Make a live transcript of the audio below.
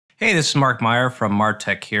Hey, this is Mark Meyer from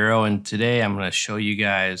Martech Hero, and today I'm going to show you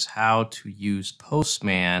guys how to use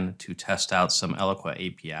Postman to test out some Eloqua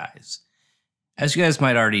APIs. As you guys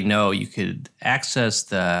might already know, you could access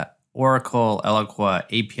the Oracle Eloqua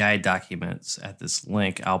API documents at this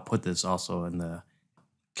link. I'll put this also in the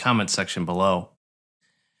comment section below.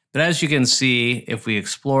 But as you can see, if we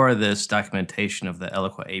explore this documentation of the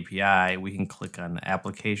Eloqua API, we can click on the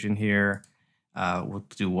application here. We'll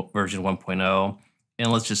do version 1.0. And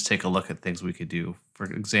let's just take a look at things we could do. For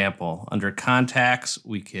example, under contacts,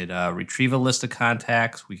 we could retrieve a list of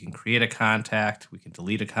contacts. We can create a contact. We can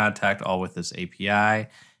delete a contact, all with this API.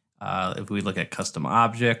 If we look at custom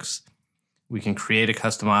objects, we can create a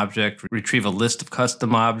custom object, retrieve a list of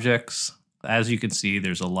custom objects. As you can see,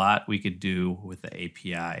 there's a lot we could do with the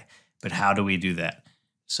API. But how do we do that?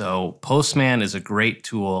 So Postman is a great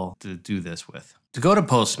tool to do this with. To go to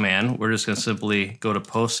Postman, we're just going to simply go to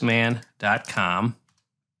postman.com.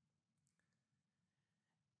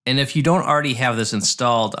 And if you don't already have this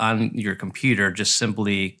installed on your computer, just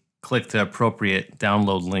simply click the appropriate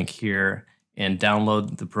download link here and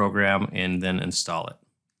download the program and then install it.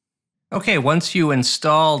 Okay, once you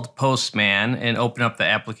installed Postman and open up the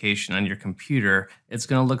application on your computer, it's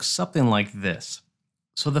going to look something like this.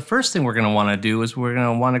 So the first thing we're going to want to do is we're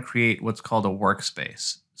going to want to create what's called a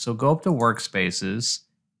workspace. So go up to Workspaces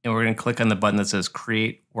and we're going to click on the button that says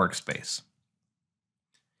Create Workspace.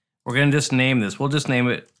 We're going to just name this. We'll just name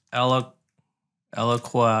it Eloqua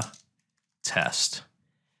Test.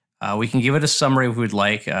 We can give it a summary if we'd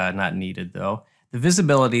like, not needed though. The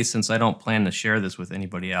visibility, since I don't plan to share this with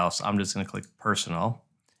anybody else, I'm just going to click Personal.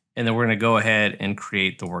 And then we're going to go ahead and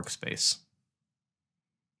create the workspace.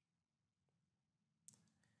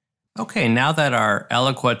 Okay, now that our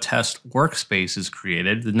Eloqua Test workspace is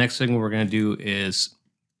created, the next thing we're going to do is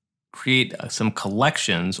create some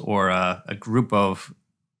collections or a group of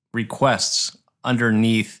requests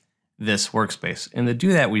underneath this workspace. And to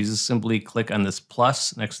do that, we just simply click on this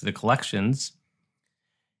plus next to the collections.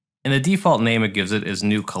 And the default name it gives it is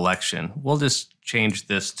new collection. We'll just change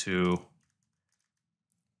this to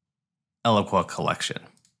Eloqua collection.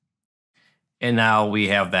 And now we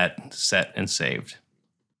have that set and saved.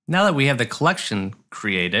 Now that we have the collection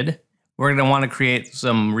created, we're going to want to create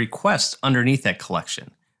some requests underneath that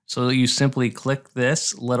collection. So you simply click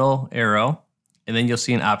this little arrow, and then you'll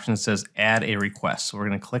see an option that says add a request. So we're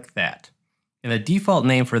going to click that. And the default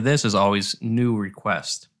name for this is always new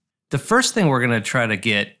request. The first thing we're going to try to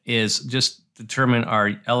get is just determine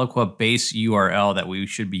our Eloqua base URL that we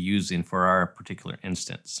should be using for our particular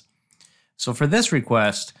instance. So for this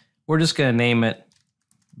request, we're just going to name it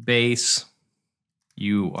base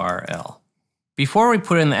URL. Before we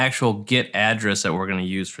put in the actual get address that we're going to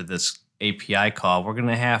use for this API call, we're going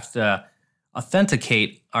to have to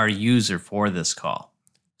authenticate our user for this call.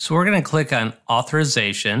 So we're going to click on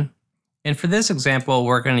authorization. And for this example,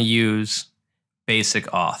 we're going to use basic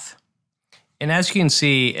auth. And as you can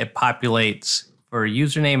see, it populates for a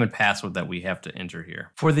username and password that we have to enter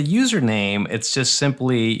here. For the username, it's just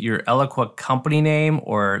simply your Eloqua company name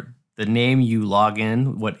or the name you log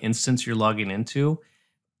in, what instance you're logging into,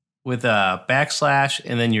 with a backslash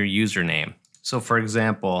and then your username. So for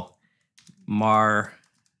example,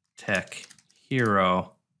 Martech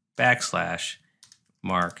Hero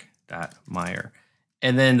 /Mark.Meyer.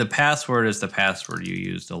 And then the password is the password you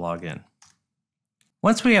use to log in.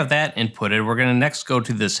 Once we have that inputted, we're going to next go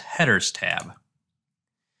to this headers tab.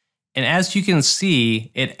 And as you can see,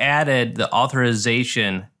 it added the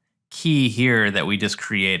authorization key here that we just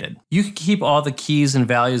created. You can keep all the keys and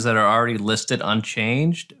values that are already listed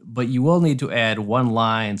unchanged, but you will need to add one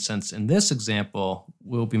line since in this example,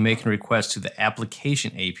 we'll be making requests to the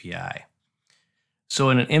application API. So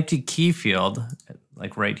in an empty key field,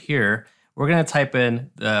 like right here, we're going to type in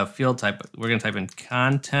the field type. We're going to type in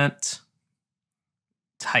content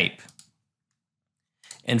type.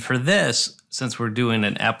 And for this, since we're doing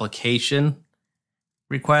an application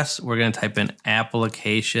request, we're going to type in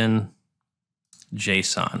application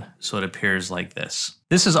JSON. So it appears like this.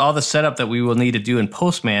 This is all the setup that we will need to do in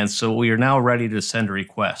Postman. So we are now ready to send a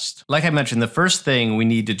request. Like I mentioned, the first thing we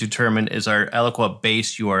need to determine is our Eloqua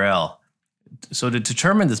base URL. So to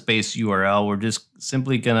determine this base URL, we're just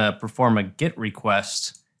simply going to perform a GET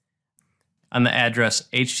request on the address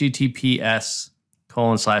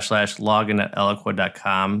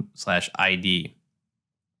https://login@eloqua.com/ID.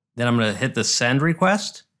 Then I'm going to hit the send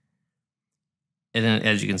request. And then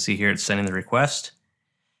as you can see here, it's sending the request.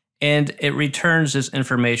 And it returns this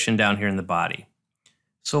information down here in the body.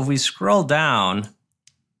 So if we scroll down,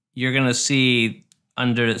 you're going to see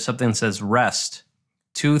under something that says REST,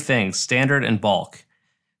 two things, standard and bulk.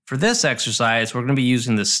 For this exercise, we're going to be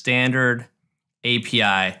using the standard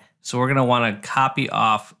API. So we're going to want to copy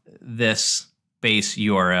off this base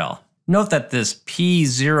URL. Note that this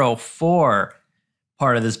P04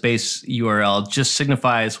 part of this base URL just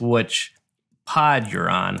signifies which pod you're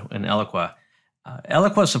on in Eloqua.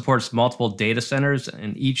 Eloqua supports multiple data centers,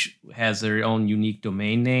 and each has their own unique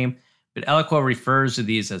domain name, but Eloqua refers to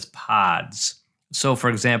these as pods. So for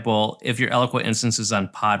example, if your Eloqua instance is on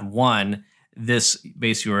pod 1, this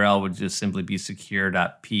base URL would just simply be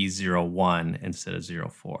secure.p01 instead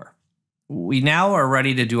of 04. We now are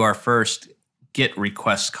ready to do our first GET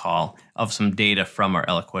request call of some data from our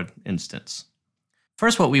Eloqua instance.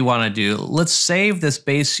 First, what we want to do, let's save this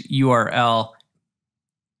base URL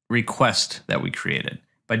request that we created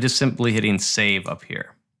by just simply hitting save up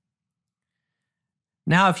here.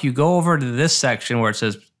 Now, if you go over to this section where it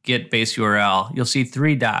says get base URL, you'll see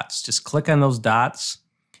 3 dots. Just click on those dots,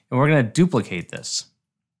 and we're going to duplicate this.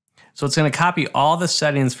 So it's going to copy all the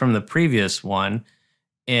settings from the previous one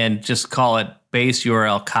and just call it base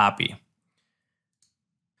URL copy.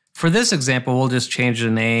 For this example, we'll just change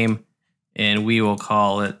the name and we will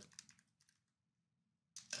call it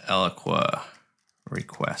Eloqua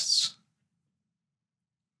requests.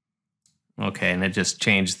 Okay, and it just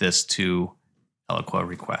changed this to Eloqua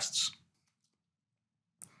requests.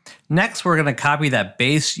 Next, we're going to copy that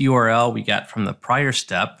base URL we got from the prior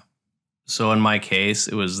step. So in my case,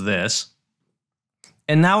 it was this.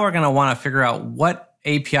 And now we're going to want to figure out what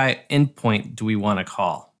API endpoint do we want to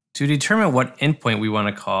call. To determine what endpoint we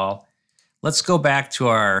want to call, let's go back to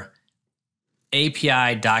our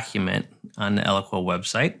API document on the Eloqua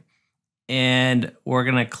website. And we're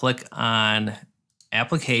going to click on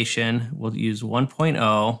application. We'll use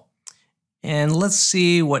 1.0. And let's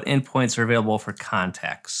see what endpoints are available for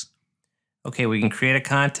contacts. Okay, we can create a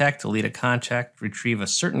contact, delete a contact, retrieve a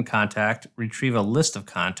certain contact, retrieve a list of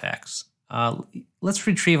contacts. Let's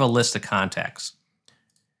retrieve a list of contacts.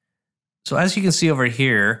 So as you can see over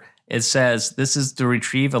here, it says this is to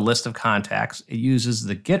retrieve a list of contacts. It uses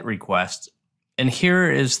the GET request. And here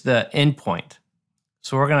is the endpoint.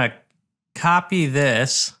 So we're going to copy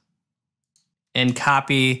this and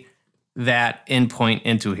copy that endpoint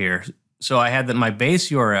into here. So I had my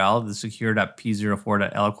base URL, the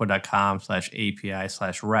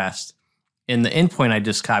secure.p04.eloqua.com/API/REST. And the endpoint I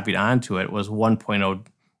just copied onto it was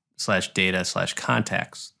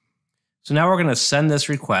 1.0/data/contacts. So now we're going to send this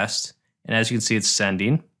request. And as you can see, it's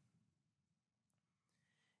sending.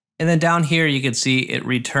 And then down here, you can see it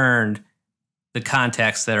returned the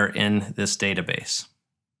contacts that are in this database.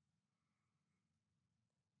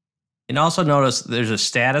 And also notice there's a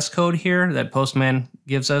status code here that Postman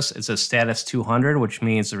gives us. It's a status 200, which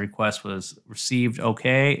means the request was received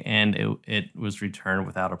okay, and it was returned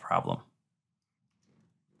without a problem.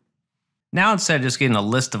 Now, instead of just getting a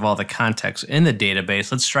list of all the contacts in the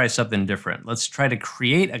database, let's try something different. Let's try to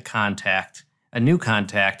create a contact, a new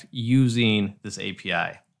contact, using this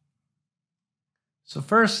API. So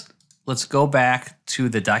first, let's go back to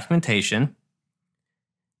the documentation.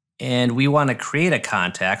 And we want to create a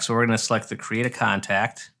contact, so we're going to select the create a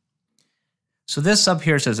contact. So this up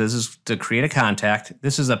here says this is to create a contact.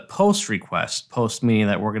 This is a post request, post meaning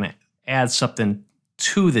that we're going to add something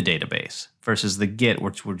to the database versus the GET,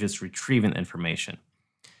 which we're just retrieving information.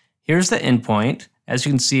 Here's the endpoint. As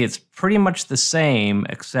you can see, it's pretty much the same,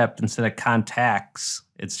 except instead of contacts,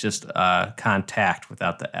 it's just contact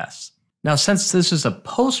without the S. Now, since this is a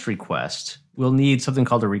post request, we'll need something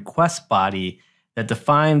called a request body that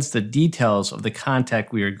defines the details of the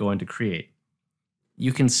contact we are going to create.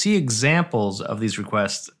 You can see examples of these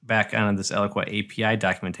requests back on this Eloqua API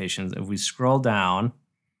documentation. If we scroll down,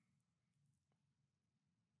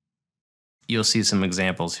 you'll see some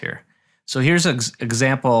examples here. So here's an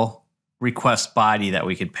example request body that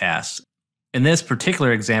we could pass. In this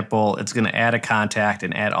particular example, it's going to add a contact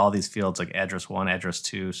and add all these fields like address 1, address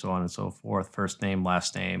 2, so on and so forth, first name,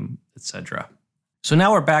 last name, etc. So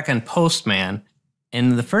now we're back on Postman.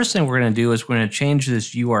 And the first thing we're going to do is we're going to change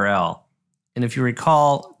this URL. And if you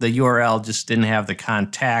recall, the URL just didn't have the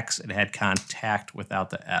contacts. It had contact without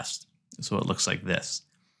the S. So it looks like this.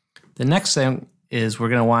 The next thing is we're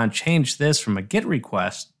going to want to change this from a GET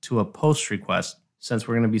request to a POST request, since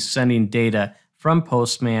we're going to be sending data from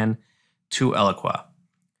Postman to Eloqua.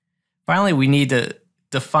 Finally, we need to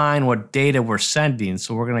define what data we're sending.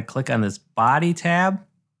 So we're going to click on this body tab,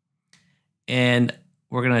 and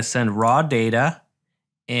we're going to send raw data.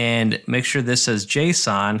 And make sure this says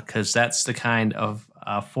JSON, because that's the kind of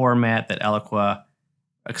format that Eloqua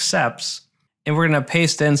accepts. And we're going to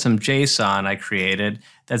paste in some JSON I created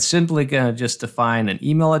that's simply going to just define an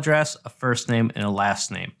email address, a first name, and a last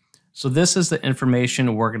name. So this is the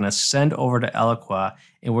information we're going to send over to Eloqua,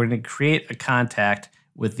 and we're going to create a contact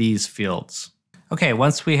with these fields. Okay,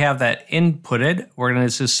 once we have that inputted, we're going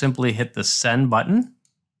to just simply hit the send button.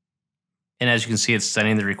 And as you can see, it's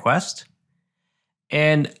sending the request.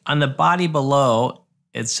 And on the body below,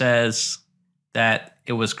 it says that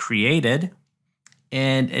it was created,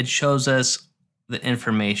 and it shows us the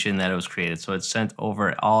information that it was created. So it sent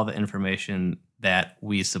over all the information that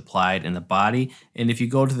we supplied in the body. And if you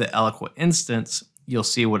go to the Eloqua instance, you'll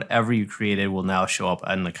see whatever you created will now show up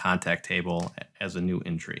on the contact table as a new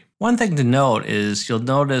entry. One thing to note is you'll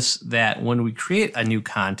notice that when we create a new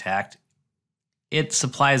contact, it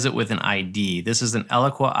supplies it with an ID. This is an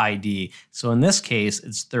Eloqua ID. So in this case,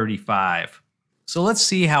 it's 35. So let's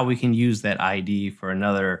see how we can use that ID for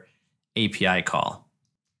another API call.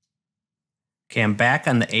 Okay, I'm back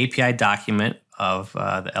on the API document of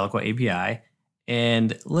the Eloqua API,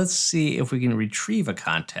 and let's see if we can retrieve a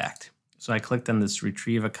contact. So I clicked on this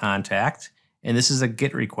retrieve a contact, and this is a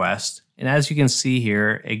GET request. And as you can see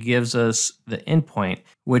here, it gives us the endpoint,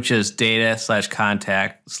 which is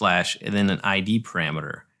data/contact/ and then an ID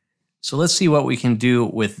parameter. So let's see what we can do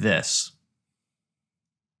with this.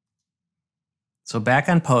 So back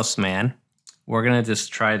on Postman, we're going to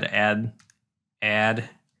just try to add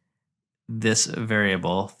this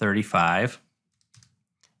variable 35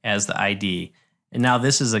 as the ID. And now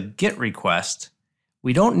this is a GET request.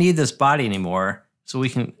 We don't need this body anymore, so we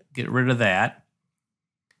can get rid of that.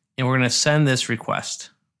 And we're going to send this request.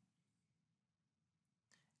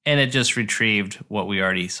 And it just retrieved what we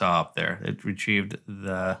already saw up there. It retrieved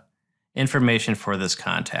the information for this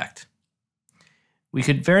contact. We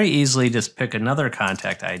could very easily just pick another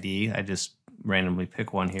contact ID. I just randomly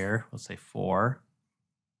pick one here. Let's say 4.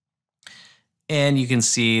 And you can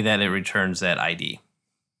see that it returns that ID.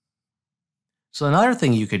 So another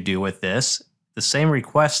thing you could do with this, the same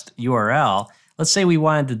request URL, let's say we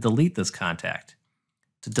wanted to delete this contact.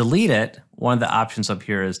 To delete it, one of the options up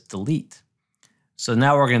here is delete. So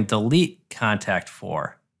now we're going to delete contact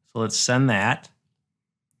 4. So let's send that.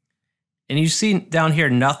 And you see down here,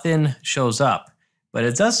 nothing shows up, but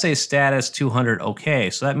it does say status 200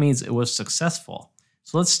 OK. So that means it was successful.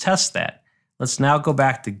 So let's test that. Let's now go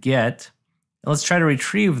back to GET, and let's try to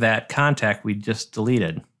retrieve that contact we just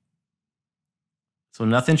deleted. So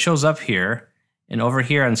nothing shows up here. And over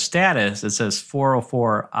here on status, it says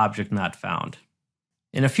 404 object not found.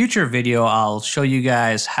 In a future video, I'll show you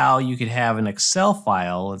guys how you could have an Excel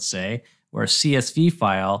file, let's say, or a CSV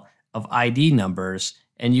file of ID numbers,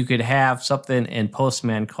 and you could have something in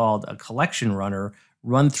Postman called a collection runner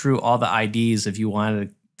run through all the IDs if you wanted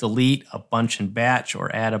to delete a bunch in batch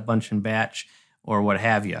or add a bunch in batch or what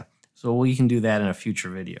have you. So we can do that in a future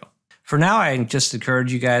video. For now, I just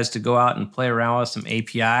encourage you guys to go out and play around with some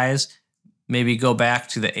APIs. Maybe go back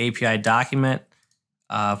to the API document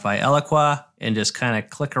by Eloqua and just kind of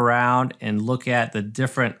click around and look at the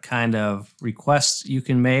different kind of requests you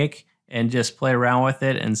can make and just play around with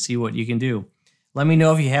it and see what you can do. Let me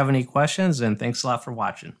know if you have any questions, and thanks a lot for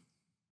watching.